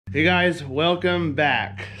Hey guys, welcome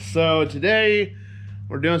back. So today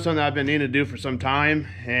we're doing something that I've been needing to do for some time,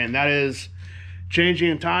 and that is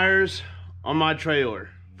changing tires on my trailer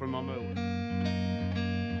for my mower.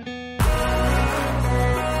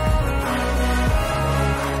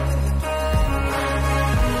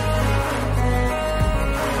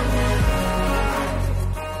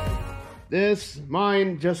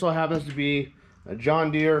 Mine just so happens to be a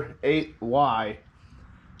John Deere 8Y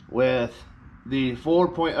with the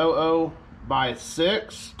 4.00 by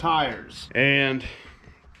 6 tires, and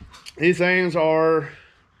these things are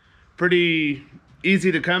pretty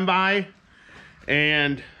easy to come by,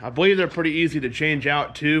 and I believe they're pretty easy to change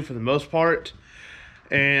out too for the most part.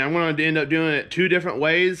 And I'm going to end up doing it two different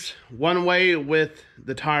ways: one way with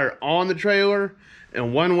the tire on the trailer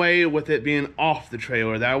and one way with it being off the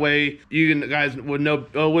trailer. That way you guys would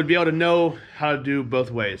be able to know how to do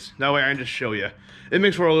both ways. That way I can just show you. It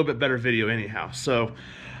makes for a little bit better video anyhow. So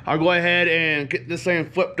I'll go ahead and get this thing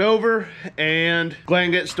flipped over and go ahead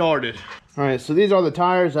and get started. All right, so these are the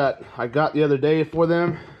tires that I got the other day for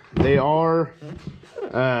them. They are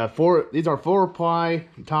these are 4-ply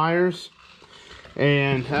tires,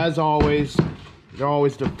 and as always, they're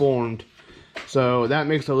always deformed. So that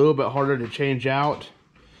makes it a little bit harder to change out.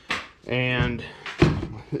 And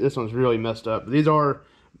this one's really messed up. These are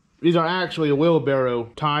actually wheelbarrow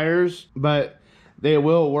tires, but they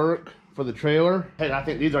will work for the trailer. Hey, I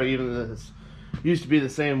think these are used to be the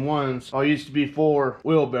same ones. All used to be 4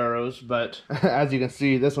 wheelbarrows, but as you can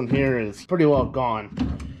see, this one here is pretty well gone.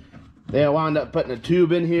 They wound up putting a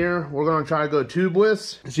tube in here. We're gonna try to go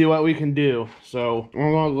tubeless and see what we can do. So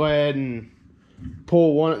we're gonna go ahead and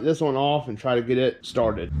pull this one off and try to get it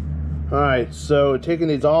started. All right, so taking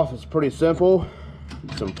these off is pretty simple.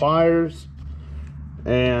 Some pliers,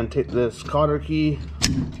 and take this cotter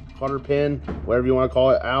pin, whatever you want to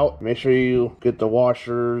call it, out. Make sure you get the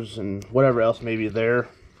washers and whatever else may be there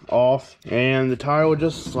off, and the tire will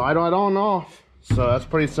just slide right on off. So that's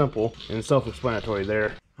pretty simple and self-explanatory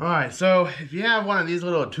there. All right, so if you have one of these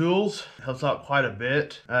little tools, it helps out quite a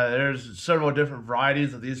bit. There's several different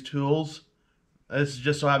varieties of these tools. This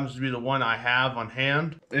just so happens to be the one I have on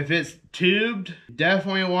hand. If it's tubed,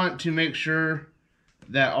 definitely want to make sure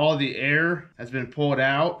that all the air has been pulled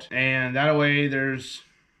out, and that way there's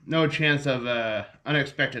no chance of a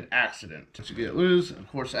unexpected accident. To get it loose, of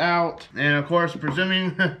course, out. And of course,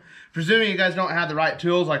 presuming you guys don't have the right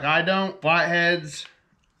tools like I don't, flatheads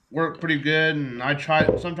work pretty good, and I try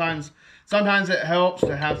it. Sometimes it helps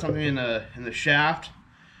to have something in the shaft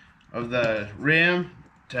of the rim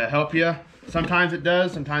to help you. Sometimes it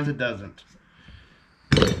does, sometimes it doesn't.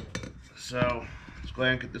 So let's go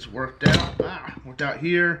ahead and get this worked out. Worked out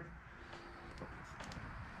here.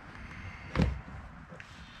 There's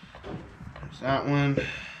that one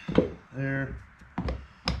there.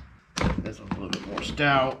 This one's a little bit more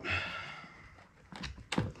stout.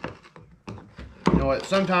 You know what?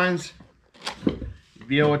 Sometimes you'll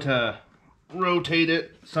be able to rotate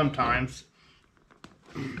it. Sometimes,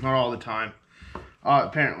 not all the time.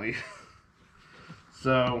 Apparently.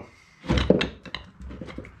 So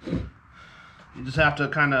you just have to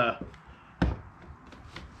kind of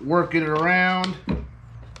work it around,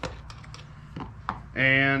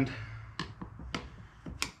 and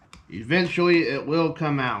eventually it will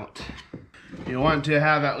come out. You want to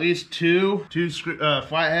have at least two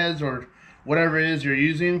flatheads or whatever it is you're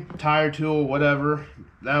using, tire tool, whatever.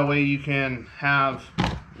 That way you can have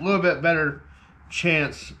a little bit better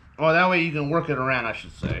chance. Well, that way you can work it around, I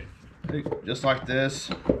should say. Just like this.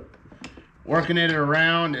 Working it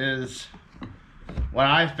around is what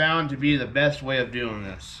I found to be the best way of doing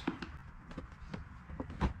this.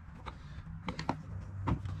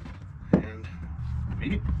 And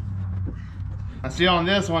maybe. I see on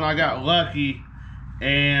this one I got lucky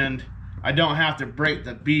and I don't have to break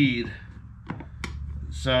the bead.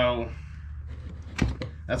 So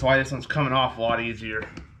that's why this one's coming off a lot easier.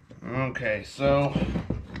 Okay, so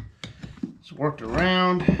it's worked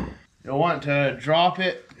around. You'll want to drop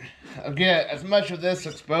it, get as much of this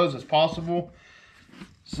exposed as possible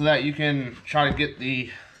so that you can try to get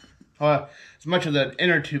as much of the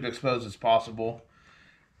inner tube exposed as possible.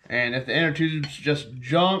 And if the inner tubes just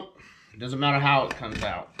jump, it doesn't matter how it comes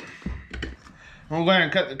out. I'm going to go ahead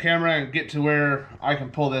and cut the camera and get to where I can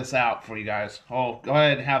pull this out for you guys. I'll go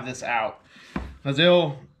ahead and have this out, because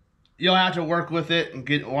you'll have to work with it and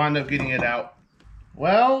wind up getting it out.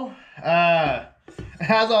 Well,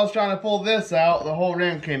 as I was trying to pull this out, the whole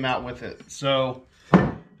rim came out with it. So,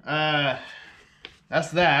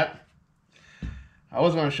 that's that. I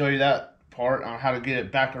was going to show you that part on how to get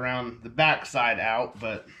it back around the back side out,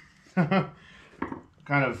 but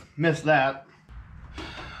kind of missed that.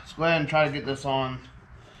 let's go ahead and try to get this on.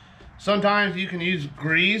 Sometimes you can use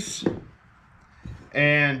grease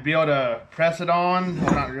and be able to press it on.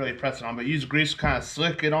 Well, not really press it on, but use grease to kind of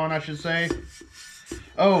slick it on, I should say.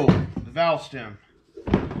 Oh, the valve stem.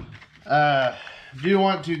 If you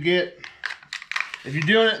want to get, if you're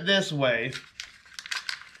doing it this way,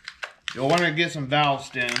 you'll want to get some valve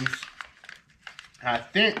stems. I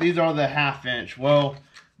think these are the 1/2 inch. Well,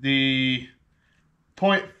 the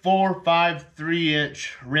 0.453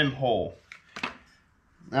 inch rim hole.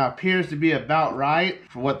 Now appears to be about right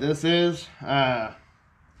for what this is. And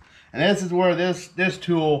this is where this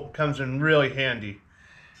tool comes in really handy.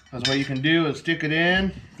 Because what you can do is stick it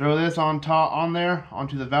in, throw this on top, on there,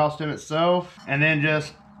 onto the valve stem itself, and then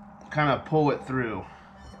just kind of pull it through.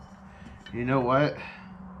 You know what?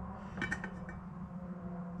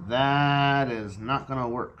 That is not gonna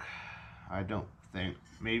work. I don't think.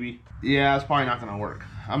 Maybe. Yeah, it's probably not gonna work.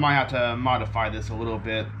 I might have to modify this a little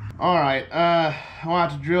bit. Alright, I'll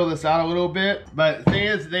have to drill this out a little bit. But the thing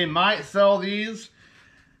is, they might sell these,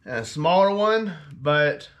 a smaller one,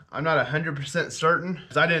 but I'm not 100% certain.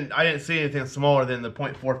 Because I didn't see anything smaller than the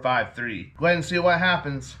 0.453. Go ahead and see what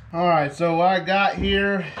happens. Alright, so what I got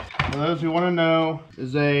here, for those who want to know,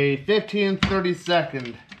 is a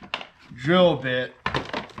 15/32 drill bit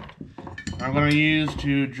I'm going to use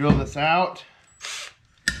to drill this out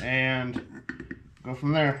and go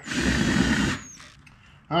from there.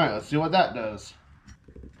 Alright, let's see what that does.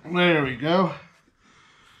 There we go.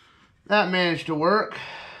 That managed to work.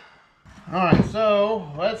 Alright,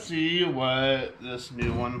 so let's see what this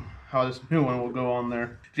new one, how this new one will go on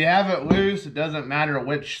there. If you have it loose, it doesn't matter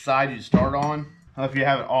which side you start on. If you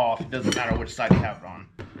have it off, it doesn't matter which side you have it on.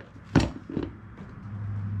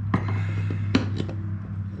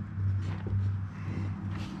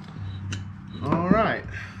 Alright,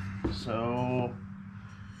 so,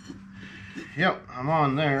 yep, I'm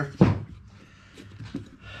on there.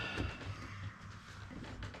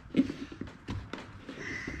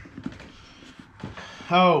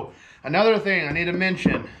 Oh, another thing I need to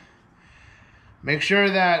mention. Make sure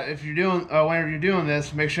that if you're doing, whenever you're doing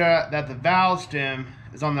this, make sure that the valve stem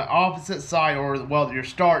is on the opposite side, or well, your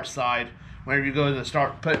start side, whenever you go to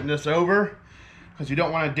start putting this over, because you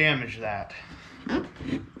don't want to damage that. Oh.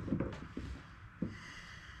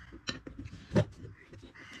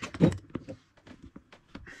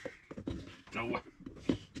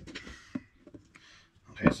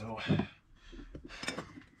 Okay, so.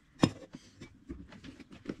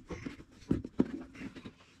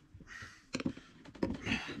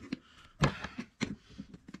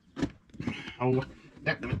 Oh,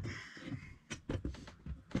 damn it.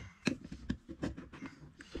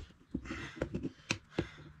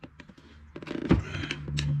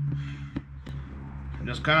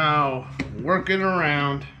 Just kind of working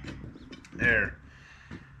around there.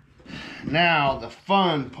 Now the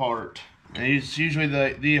fun part, and it's usually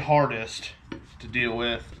the hardest to deal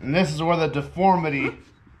with, and this is where the deformity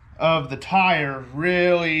of the tire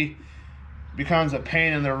really becomes a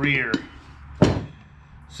pain in the rear.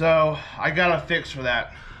 So I got a fix for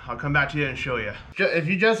that. I'll come back to you and show you. If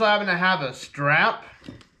you just happen to have a strap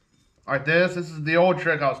like this is the old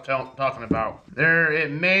trick I was talking about.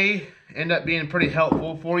 It may end up being pretty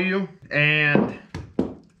helpful for you. And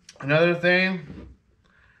another thing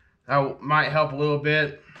that might help a little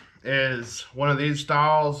bit is one of these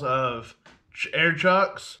styles of air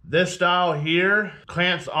chucks. This style here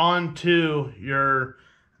clamps onto your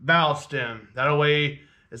valve stem. That way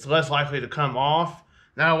it's less likely to come off.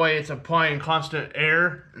 That way it's applying constant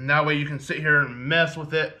air, and that way you can sit here and mess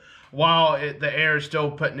with it while the air is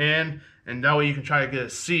still putting in, and that way you can try to get a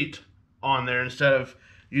seat on there instead of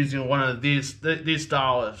using one of these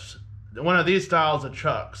styles of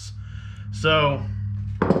chucks. So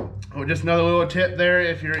just another little tip there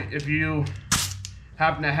if you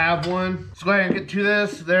happen to have one. Let's go ahead and get to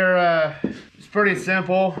this. It's pretty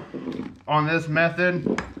simple on this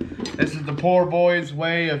method. This is the poor boy's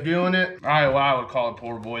way of doing it. I would call it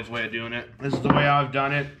poor boy's way of doing it. This is the way I've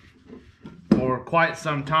done it for quite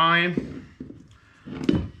some time.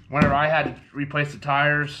 Whenever I had to replace the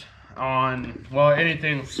tires on, well,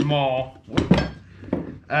 anything small.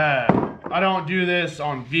 I don't do this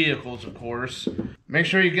on vehicles, of course. Make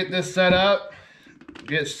sure you get this set up.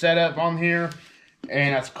 Get set up on here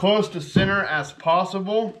and as close to center as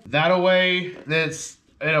possible. That way it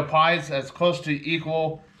applies as close to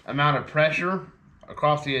equal amount of pressure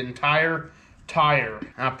across the entire tire.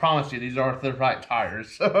 And I promise you, these are the right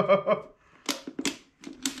tires.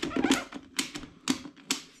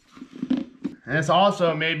 And this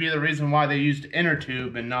also may be the reason why they used inner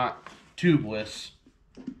tube and not tubeless.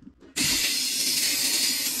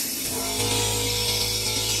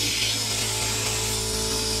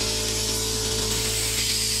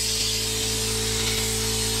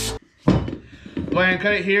 go ahead and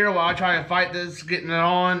cut it here while I try to fight this, getting it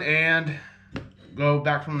on, and go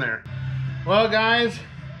back from there. Well, guys,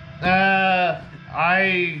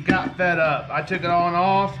 I got fed up. I took it on and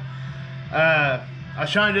off. I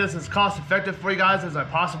was trying to do this as cost effective for you guys as I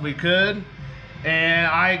possibly could, and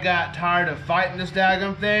I got tired of fighting this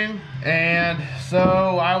daggum thing, and so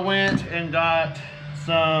I went and got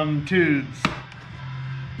some tubes,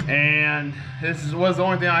 and this was the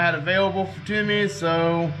only thing I had available to me,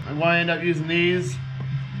 so I'm going to end up using these.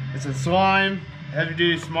 It's a slime heavy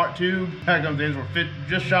duty smart tube. Daggum things were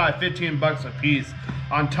just shy of 15 bucks a piece.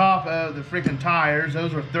 On top of the freaking tires,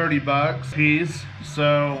 those were 30 bucks a piece,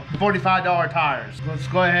 so $45 tires. Let's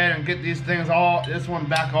go ahead and get these things all, this one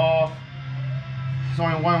back off. There's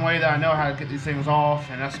only one way that I know how to get these things off,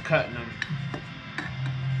 and that's cutting them.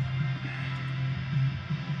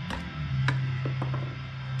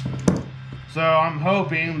 So I'm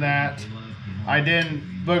hoping that I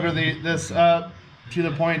didn't booger this up to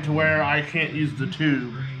the point to where I can't use the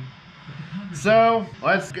tube. So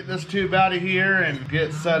let's get this tube out of here and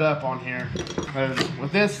get set up on here. Because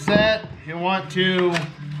with this set, you want to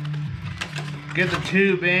get the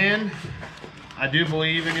tube in. I do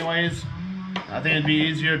believe anyways. I think it'd be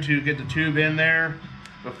easier to get the tube in there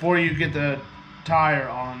before you get the tire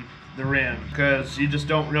on the rim, because you just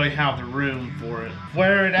don't really have the room for it.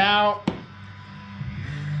 Flare it out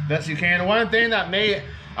best you can. One thing that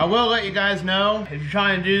I will let you guys know, if you're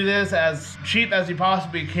trying to do this as cheap as you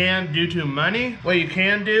possibly can due to money, what you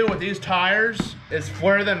can do with these tires is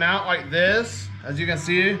flare them out like this, as you can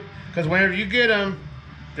see, because whenever you get them,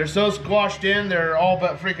 they're so squashed in, they're all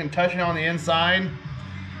but freaking touching on the inside.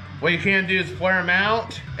 What you can do is flare them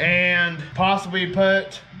out and possibly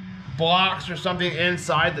put blocks or something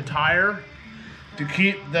inside the tire to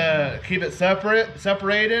keep it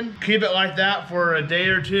separated. Keep it like that for a day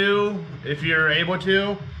or two if you're able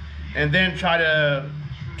to, and then try to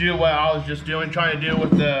do what I was just doing, trying to do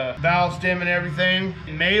with the valve stem and everything.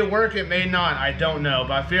 It may work, it may not, I don't know,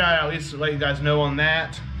 but I figured I'd at least let you guys know on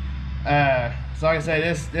that. So like I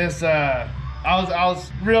said, I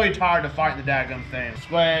was really tired of fighting the daggum thing. Let's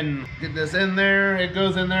go ahead and get this in there. It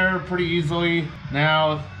goes in there pretty easily.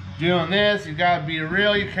 Now, doing this, you gotta be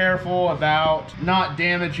really careful about not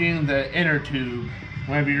damaging the inner tube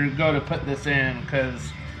whenever you go to put this in,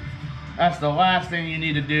 because that's the last thing you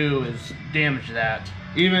need to do is damage that.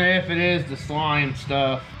 Even if it is the slime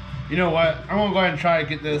stuff. You know what? I'm gonna go ahead and try to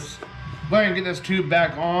get this tube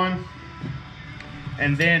back on,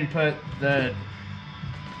 and then get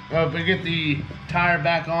the tire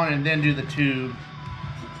back on and then do the tube.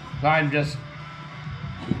 I'm just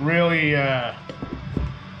really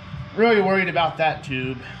worried about that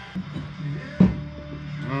tube.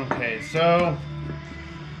 Okay, so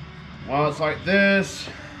while it's like this,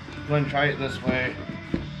 go ahead and try it this way.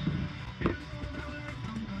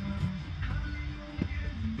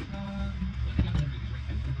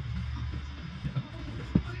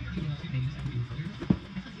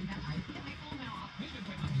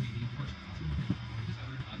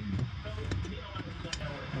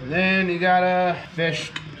 And then you gotta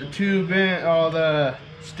fish the tube in, or the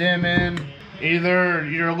stem in. Either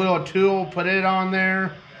your little tool, put it on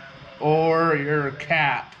there, or your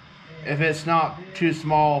cap if it's not too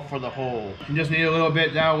small for the hole. You just need a little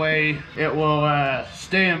bit, that way it will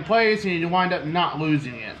stay in place and you wind up not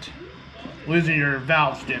losing your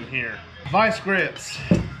valve stem here. Vice grips.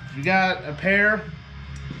 If you got a pair of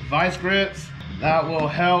vice grips, that will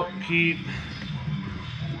help keep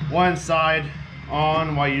one side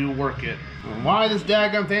on while you work it. Why this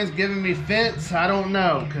daggum thing's giving me fits, I don't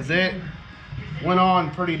know, because it went on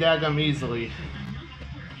pretty daggum easily.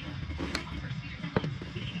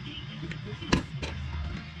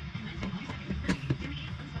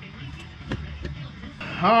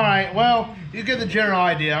 Alright, well, you get the general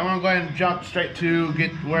idea. I'm gonna go ahead and jump straight to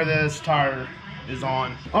get where this tire is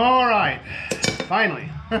on. Alright, finally.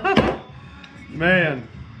 Man,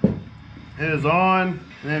 it is on.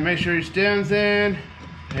 And then make sure your stem's in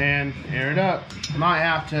and air it up. I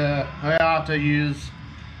have to use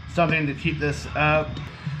something to keep this up.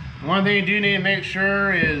 One thing you do need to make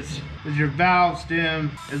sure is your valve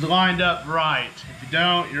stem is lined up right. If you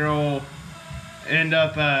don't, you'll end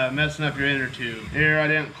up messing up your inner tube. Here, I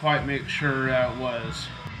didn't quite make sure that it was.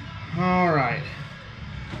 All right,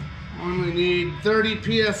 only need 30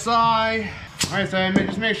 PSI. All right, so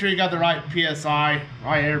just make sure you got the right PSI,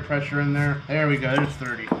 right air pressure in there. There we go, there's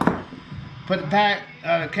 30. Put the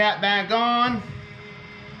cap back on,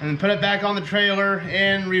 and put it back on the trailer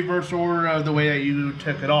in reverse order of the way that you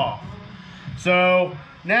took it off. So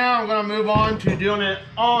now I'm gonna move on to doing it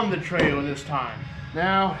on the trailer this time.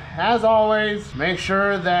 Now, as always, make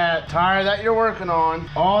sure that tire that you're working on,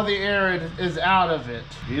 all the air is out of it.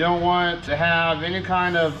 You don't want to have any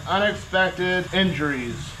kind of unexpected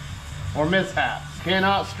injuries or mishaps.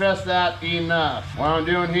 Cannot stress that enough. What I'm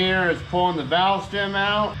doing here is pulling the valve stem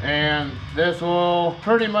out, and this will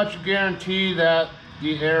pretty much guarantee that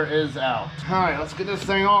the air is out. All right, let's get this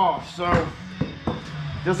thing off. So,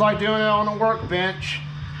 just like doing it on a workbench,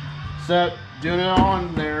 except doing it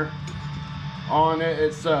on there, on it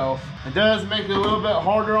itself. It does make it a little bit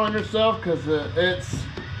harder on yourself because it's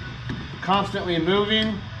constantly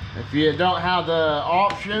moving. If you don't have the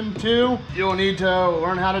option to, you'll need to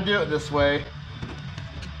learn how to do it this way.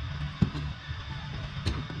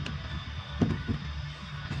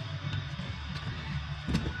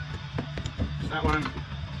 That one.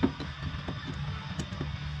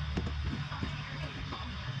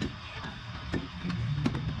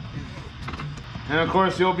 And of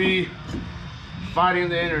course you'll be fighting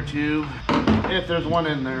the inner tube if there's one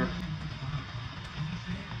in there.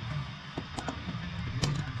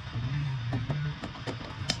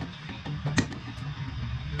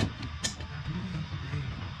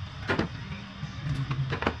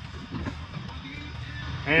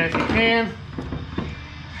 And if you can,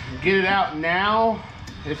 get it out now,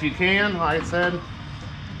 if you can, like I said,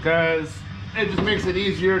 because it just makes it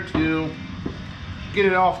easier to get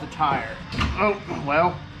it off the tire. Oh,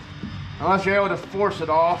 well, unless you're able to force it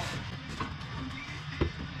off.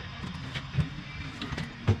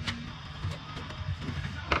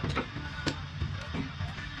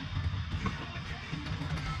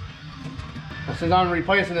 Since I'm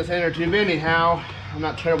replacing this inner tube anyhow, I'm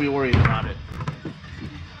not terribly worried about it.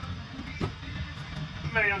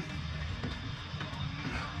 Man.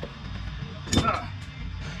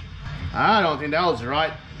 I don't think that was the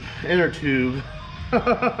right inner tube. All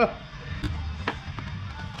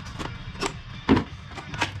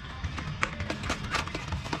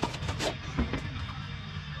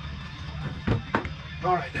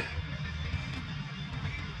right.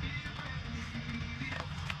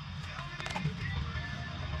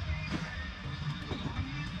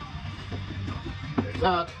 There's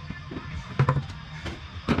that.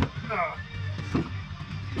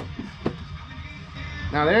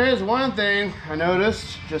 Now there is one thing I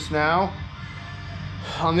noticed just now.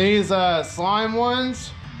 On these slime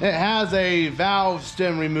ones, it has a valve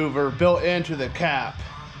stem remover built into the cap.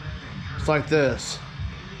 It's like this.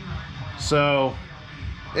 So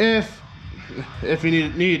if you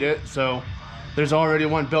need it, so there's already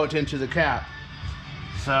one built into the cap.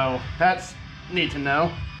 So that's neat to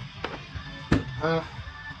know.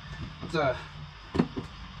 Let's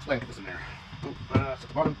link this in there. That's at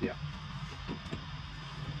the bottom, yeah.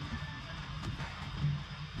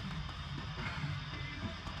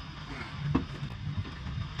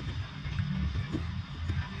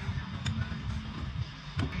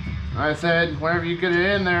 Like I said, whenever you get it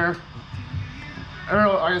in there,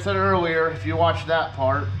 like I said earlier, if you watch that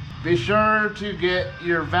part, be sure to get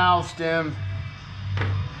your valve stem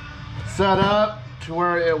set up to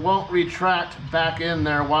where it won't retract back in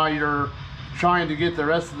there while you're trying to get the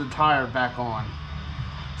rest of the tire back on.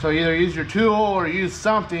 So either use your tool or use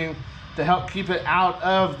something to help keep it out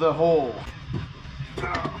of the hole.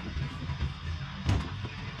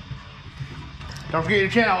 Don't forget your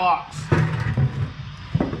channel locks,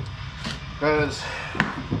 because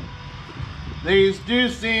these do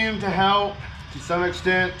seem to help to some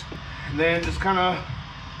extent. And then just kind of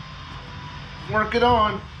work it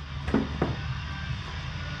on.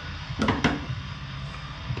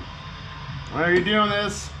 While you're doing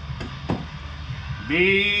this,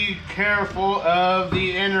 be careful of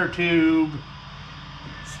the inner tube,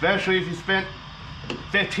 especially if you spent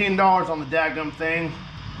 $15 on the daggum thing.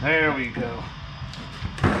 There we go.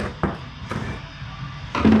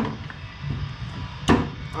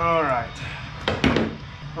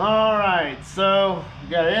 All right, so you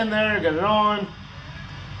got it in there, got it on.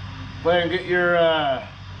 Go ahead and get your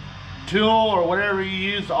tool or whatever you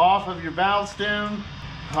use off of your valve stem.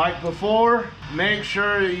 Like before, make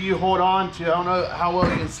sure that you hold on to, I don't know how well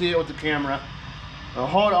you can see it with the camera, but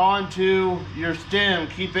hold on to your stem.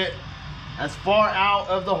 Keep it as far out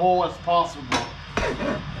of the hole as possible,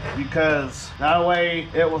 because that way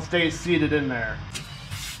it will stay seated in there.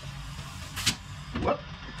 Whoop.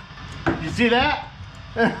 You see that?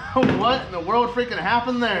 What in the world freaking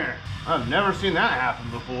happened there? I've never seen that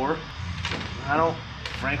happen before. I don't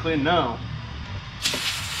frankly know.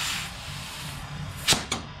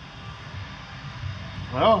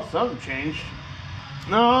 Well, something changed.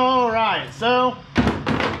 All right, so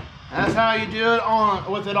that's how you do it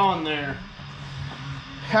with it on there.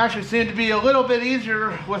 actually seemed to be a little bit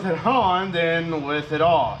easier with it on than with it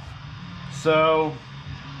off. So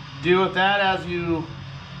do with that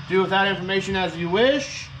information as you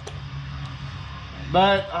wish.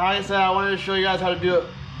 But like I said, I wanted to show you guys how to do it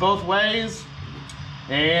both ways,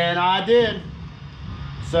 and I did.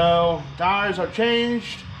 So tires are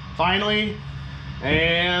changed finally,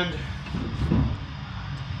 and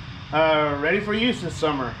ready for use this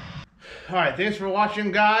summer. Alright, thanks for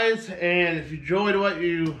watching, guys, and if you enjoyed what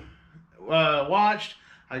you watched,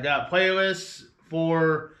 I got playlists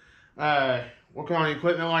for working on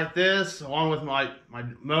equipment like this, along with my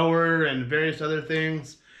mower and various other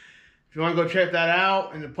things. If you want to go check that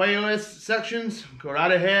out in the playlist sections, go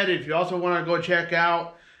right ahead. If you also want to go check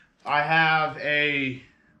out, I have a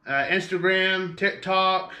Instagram,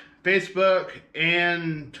 TikTok, Facebook,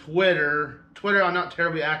 and Twitter. Twitter I'm not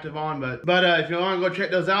terribly active on, but if you want to go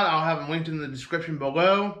check those out, I'll have them linked in the description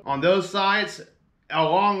below. On those sites,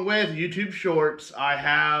 along with YouTube Shorts, I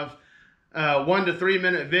have 1 to 3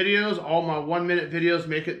 minute videos. All my 1 minute videos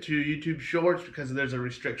make it to YouTube Shorts because there's a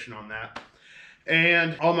restriction on that.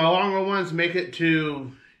 And all my longer ones make it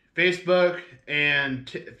to Facebook,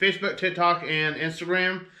 TikTok, and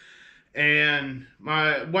Instagram. And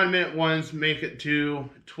my 1 minute ones make it to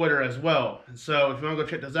Twitter as well. So if you want to go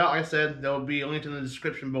check those out, like I said, they'll be linked in the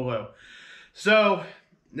description below. So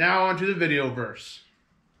now on to the video verse.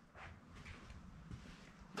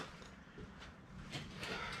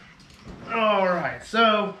 Alright,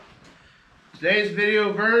 so today's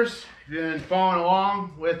video verse, if you've been following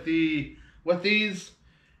along with these,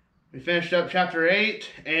 we finished up chapter 8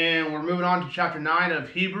 and we're moving on to chapter 9 of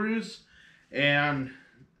Hebrews, and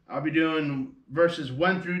I'll be doing verses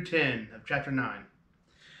 1 through 10 of chapter 9.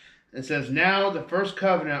 It says, "Now the first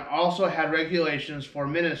covenant also had regulations for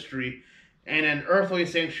ministry and an earthly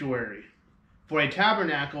sanctuary. For a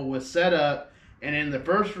tabernacle was set up, and in the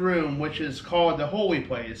first room, which is called the holy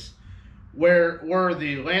place, where were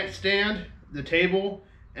the lampstand, the table,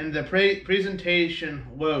 and the presentation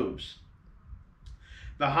loaves.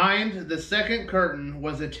 Behind the second curtain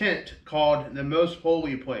was a tent called the most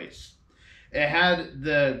holy place. It had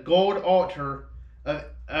the gold altar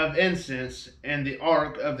of incense and the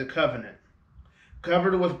ark of the covenant,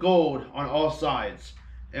 covered with gold on all sides,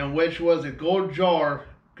 in which was a gold jar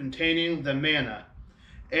containing the manna.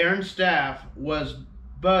 Aaron's staff was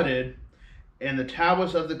budded in the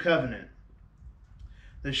tablets of the covenant.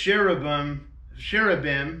 The cherubim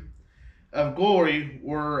of glory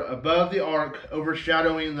were above the ark,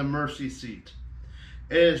 overshadowing the mercy seat.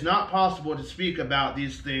 It is not possible to speak about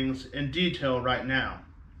these things in detail right now.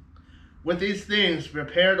 With these things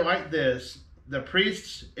prepared like this, the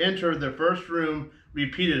priests enter the first room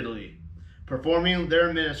repeatedly, performing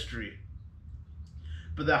their ministry.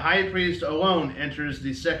 But the high priest alone enters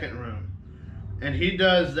the second room, and he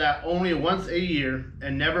does that only once a year,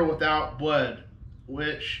 and never without blood,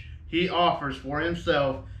 which he offers for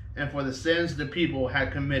himself and for the sins the people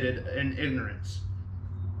had committed in ignorance.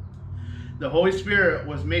 The Holy Spirit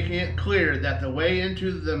was making it clear that the way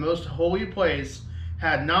into the most holy place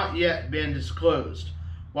had not yet been disclosed,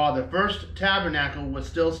 while the first tabernacle was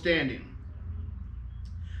still standing.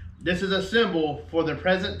 This is a symbol for the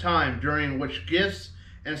present time, during which gifts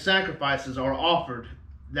and sacrifices are offered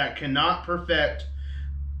that cannot perfect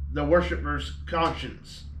the worshipper's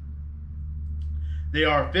conscience. They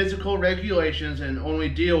are physical regulations and only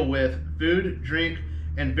deal with food, drink,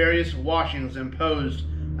 and various washings imposed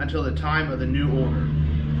until the time of the new order.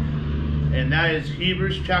 And that is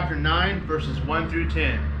Hebrews chapter 9, verses 1 through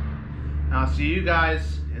 10. And I'll see you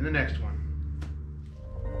guys in the next one.